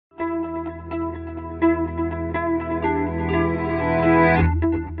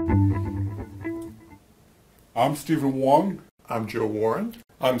I'm Stephen Wong. I'm Joe Warren.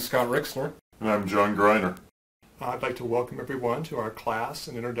 I'm Scott Rixler. And I'm John Greiner. I'd like to welcome everyone to our class,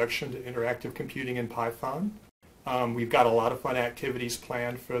 An Introduction to Interactive Computing in Python. We've got a lot of fun activities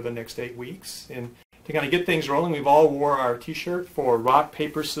planned for the next 8 weeks. And to kind of get things rolling, we've all wore our t-shirt for Rock,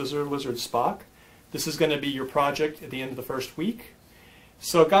 Paper, Scissors, Lizard, Spock. This is going to be your project at the end of the first week.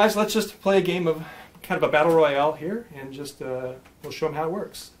 So guys, let's just play a game of kind of a battle royale here, and just we'll show them how it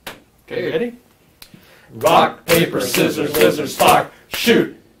works. Okay, ready? Rock, paper, scissors, lizard, Spock,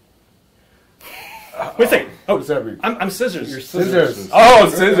 shoot! Wait a second. Oh, what does that mean? I'm scissors. You're scissors. Oh,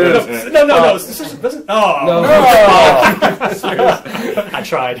 scissors. No. Scissors doesn't. Oh. No. I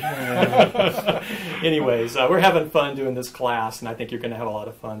tried. Anyways, we're having fun doing this class, and I think you're going to have a lot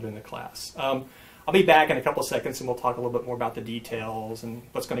of fun doing the class. I'll be back in a couple of seconds, and we'll talk a little bit more about the details and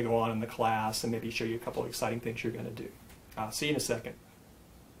what's going to go on in the class, and maybe show you a couple of exciting things you're going to do. See you in a second.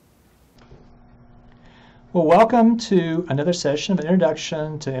 Well, welcome to another session of an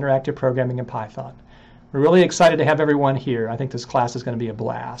Introduction to Interactive Programming in Python. We're really excited to have everyone here. I think this class is going to be a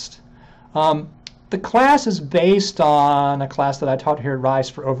blast. The class is based on a class that I taught here at Rice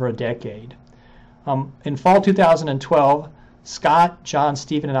for over a decade. In fall 2012, Scott, John,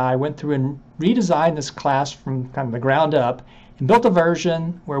 Stephen, and I went through and redesigned this class from kind of the ground up and built a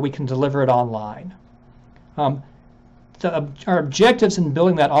version where we can deliver it online. Our objectives in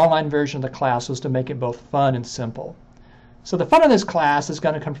building that online version of the class was to make it both fun and simple. So the fun of this class is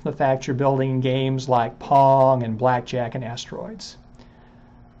going to come from the fact you're building games like Pong and Blackjack and Asteroids.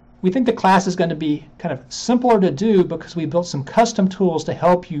 We think the class is going to be kind of simpler to do because we built some custom tools to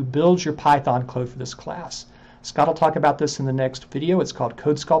help you build your Python code for this class. Scott will talk about this in the next video. It's called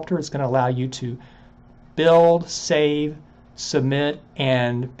Code Sculptor. It's going to allow you to build, save, submit,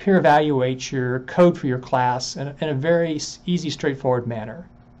 and peer evaluate your code for your class in a very easy, straightforward manner.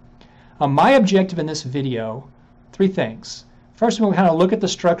 My objective in this video, 3 things. First, we'll kind of look at the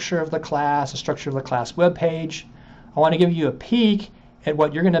structure of the class, the structure of the class web page. I want to give you a peek at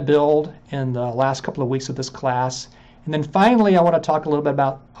what you're going to build in the last couple of weeks of this class. And then finally, I want to talk a little bit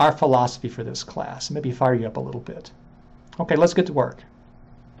about our philosophy for this class, and maybe fire you up a little bit. Okay, let's get to work.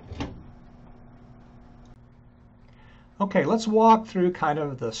 Okay, let's walk through kind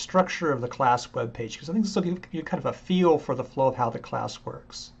of the structure of the class web page, because I think this will give you kind of a feel for the flow of how the class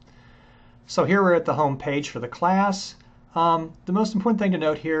works. So here we're at the home page for the class. The most important thing to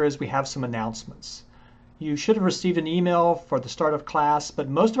note here is we have some announcements. You should have received an email for the start of class, but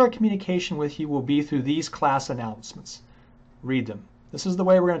most of our communication with you will be through these class announcements. Read them. This is the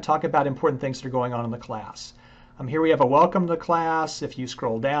way we're going to talk about important things that are going on in the class. Here we have a welcome to the class. If you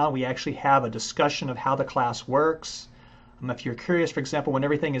scroll down, we actually have a discussion of how the class works. If you're curious, for example, when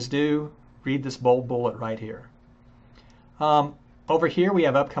everything is due, read this bold bullet right here. Over here we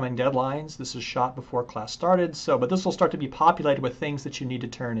have upcoming deadlines. This is shot before class started, but this will start to be populated with things that you need to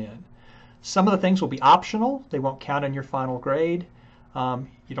turn in. Some of the things will be optional. They won't count in your final grade.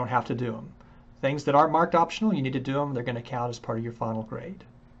 You don't have to do them. Things that aren't marked optional, you need to do them. They're going to count as part of your final grade.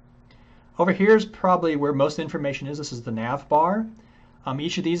 Over here is probably where most information is. This is the nav bar.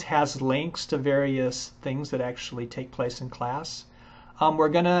 Each of these has links to various things that actually take place in class. We're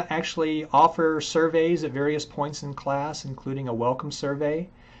going to actually offer surveys at various points in class, including a welcome survey.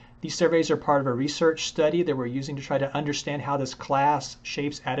 These surveys are part of a research study that we're using to try to understand how this class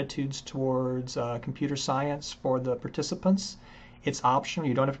shapes attitudes towards computer science for the participants. It's optional.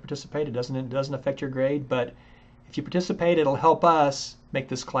 You don't have to participate. It doesn't affect your grade, but if you participate, it'll help us make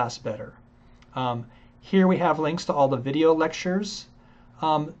this class better. Here we have links to all the video lectures.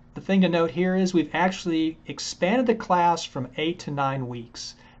 The thing to note here is we've actually expanded the class from 8 to 9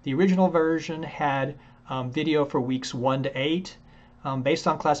 weeks. The original version had video for weeks 1 to 8. Based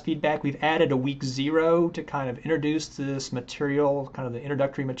on class feedback, we've added a week 0 to kind of introduce this material, kind of the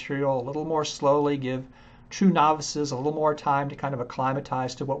introductory material, a little more slowly, give true novices a little more time to kind of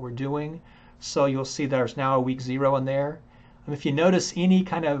acclimatize to what we're doing. So you'll see there's now a week 0 in there. If you notice any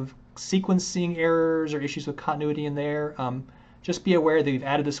kind of sequencing errors or issues with continuity in there, just be aware that we've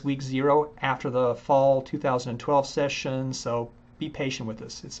added this week 0 after the fall 2012 session, so be patient with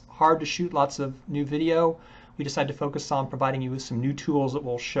us. It's hard to shoot lots of new video. We decided to focus on providing you with some new tools that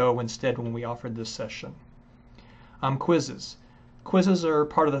we'll show instead when we offered this session. Quizzes. Quizzes are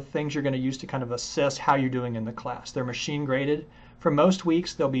part of the things you're going to use to kind of assess how you're doing in the class. They're machine graded. For most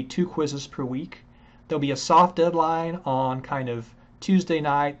weeks, there'll be 2 quizzes per week. There'll be a soft deadline on kind of Tuesday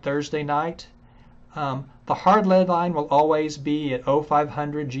night, Thursday night. The hard deadline will always be at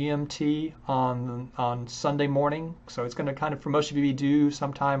 0500 GMT on Sunday morning. So it's going to kind of, for most of you, be due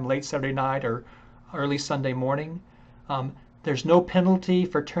sometime late Saturday night or early Sunday morning. There's no penalty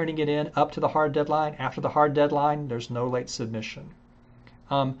for turning it in up to the hard deadline. After the hard deadline, there's no late submission.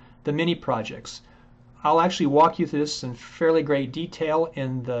 The mini projects. I'll actually walk you through this in fairly great detail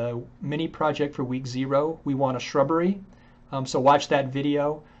in the mini project for week 0. We want a shrubbery. So watch that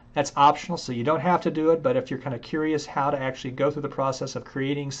video. That's optional, so you don't have to do it, but if you're kind of curious how to actually go through the process of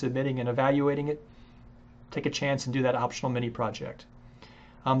creating, submitting, and evaluating it, take a chance and do that optional mini project.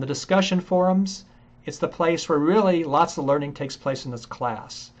 The discussion forums, it's the place where really lots of learning takes place in this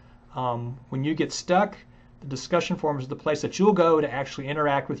class. When you get stuck, the discussion forums is the place that you'll go to actually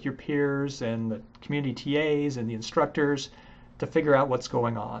interact with your peers and the community TAs and the instructors to figure out what's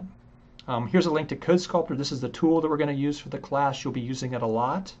going on. Here's a link to Code Sculptor. This is the tool that we're going to use for the class. You'll be using it a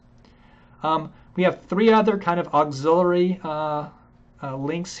lot. We have 3 other kind of auxiliary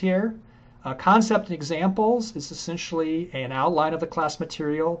links here. Concept and examples is essentially an outline of the class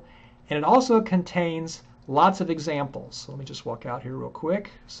material, and it also contains lots of examples. So let me just walk out here real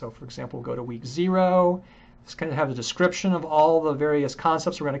quick. So for example, we'll go to week 0. It's going to have a description of all the various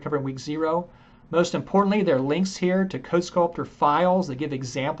concepts we're going to cover in week 0. Most importantly, there are links here to Code Sculptor files that give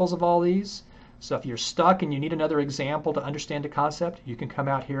examples of all these. So if you're stuck and you need another example to understand a concept, you can come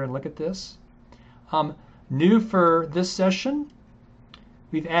out here and look at this. New for this session,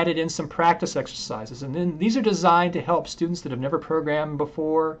 we've added in some practice exercises. And then these are designed to help students that have never programmed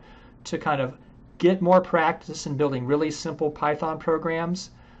before to kind of get more practice in building really simple Python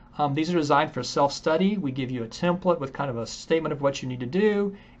programs. These are designed for self-study. We give you a template with kind of a statement of what you need to do,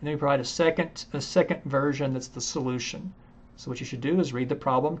 and then we provide a second version that's the solution. So what you should do is read the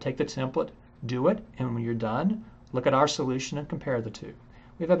problem, take the template, do it, and when you're done, look at our solution and compare the two.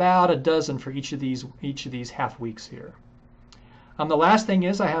 We have about a dozen for each of these half weeks here. The last thing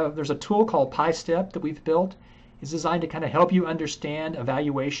is there's a tool called PyStep that we've built. It's designed to kind of help you understand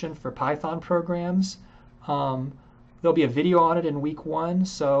evaluation for Python programs. There'll be a video on it in week 1,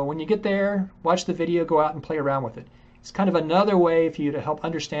 so when you get there, watch the video, go out and play around with it. It's kind of another way for you to help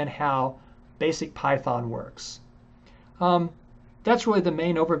understand how basic Python works. That's really the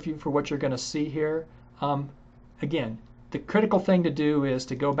main overview for what you're going to see here. Again, the critical thing to do is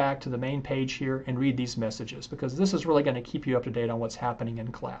to go back to the main page here and read these messages, because this is really going to keep you up to date on what's happening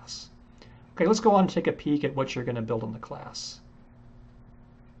in class. Okay, let's go on and take a peek at what you're going to build in the class.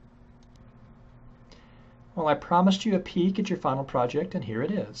 Well, I promised you a peek at your final project, and here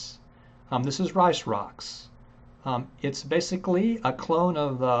it is. This is Rice Rocks. It's basically a clone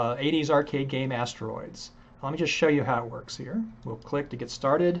of the 80s arcade game Asteroids. Let me just show you how it works here. We'll click to get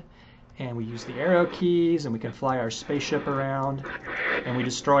started, and we use the arrow keys, and we can fly our spaceship around, and we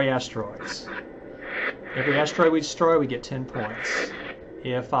destroy asteroids. Every asteroid we destroy, we get 10 points.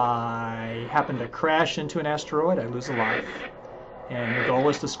 If I happen to crash into an asteroid, I lose a life. And the goal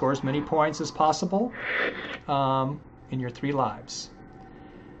is to score as many points as possible in your 3 lives.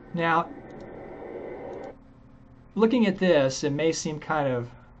 Now, looking at this, it may seem kind of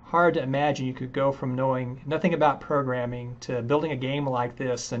hard to imagine you could go from knowing nothing about programming to building a game like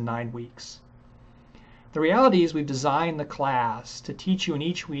this in 9 weeks. The reality is we've designed the class to teach you in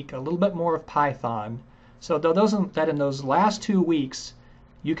each week a little bit more of Python, so that in those last 2 weeks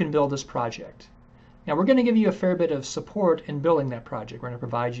you can build this project. Now we're going to give you a fair bit of support in building that project. We're going to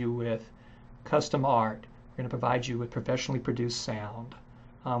provide you with custom art. We're going to provide you with professionally produced sound.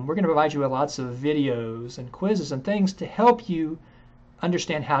 We're going to provide you with lots of videos and quizzes and things to help you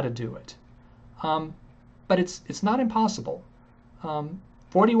understand how to do it. But it's not impossible.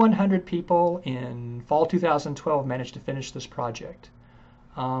 4,100 people in fall 2012 managed to finish this project.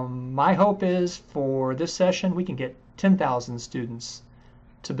 My hope is for this session we can get 10,000 students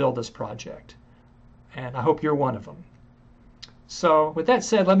to build this project. And I hope you're one of them. So with that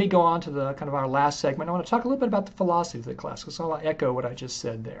said, let me go on to the kind of our last segment. I want to talk a little bit about the philosophy of the class, because I'll echo what I just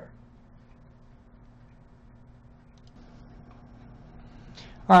said there.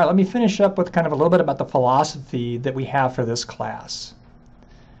 All right, let me finish up with kind of a little bit about the philosophy that we have for this class.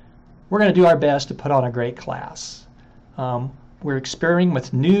 We're going to do our best to put on a great class. We're experimenting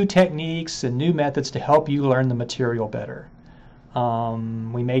with new techniques and new methods to help you learn the material better.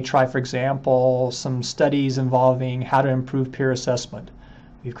 We may try, for example, some studies involving how to improve peer assessment.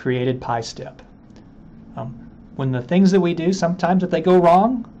 We've created PyStep. When the things that we do, sometimes if they go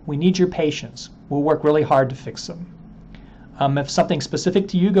wrong, we need your patience. We'll work really hard to fix them. If something specific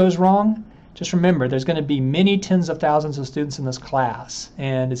to you goes wrong, just remember there's going to be many tens of thousands of students in this class,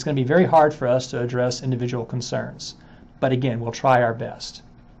 and it's going to be very hard for us to address individual concerns. But again, we'll try our best.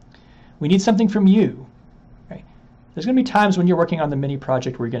 We need something from you. There's going to be times when you're working on the mini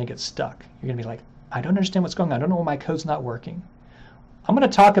project where you're going to get stuck. You're going to be like, I don't understand what's going on. I don't know why my code's not working. I'm going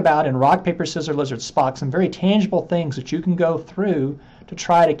to talk about in rock, paper, scissors, lizard, Spock some very tangible things that you can go through to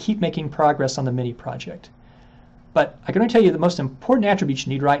try to keep making progress on the mini project. But I'm going to tell you the most important attribute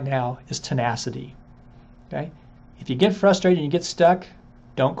you need right now is tenacity. Okay? If you get frustrated and you get stuck,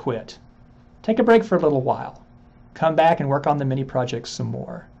 don't quit. Take a break for a little while. Come back and work on the mini project some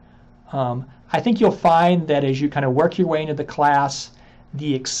more. I think you'll find that as you kind of work your way into the class,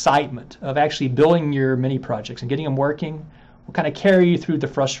 the excitement of actually building your mini projects and getting them working will kind of carry you through the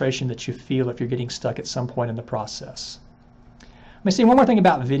frustration that you feel if you're getting stuck at some point in the process. Let me say one more thing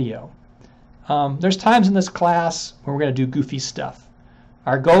about video. There's times in this class where we're going to do goofy stuff.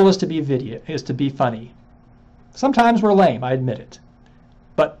 Our goal is to be funny. Sometimes we're lame, I admit it,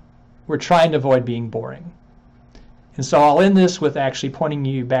 but we're trying to avoid being boring. And so I'll end this with actually pointing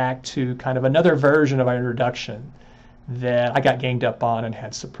you back to kind of another version of our introduction that I got ganged up on and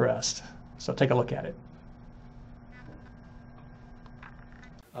had suppressed. So take a look at it.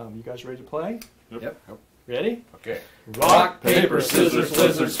 You guys ready to play? Yep. Ready? Okay. Rock, paper, scissors,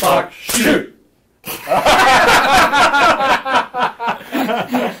 lizard, Spock, shoot! All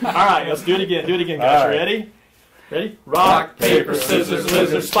right, let's do it again. Do it again, guys. All right. Ready? Ready? Rock, paper, scissors,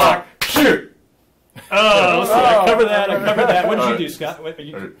 lizard, Spock, shoot! Oh, let's see. I covered that. What did you do, Scott?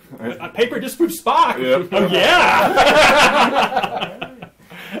 Paper disproved Spock. Yep. Oh, yeah.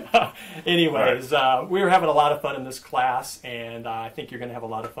 Anyways, we were having a lot of fun in this class, and I think you're going to have a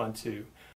lot of fun too.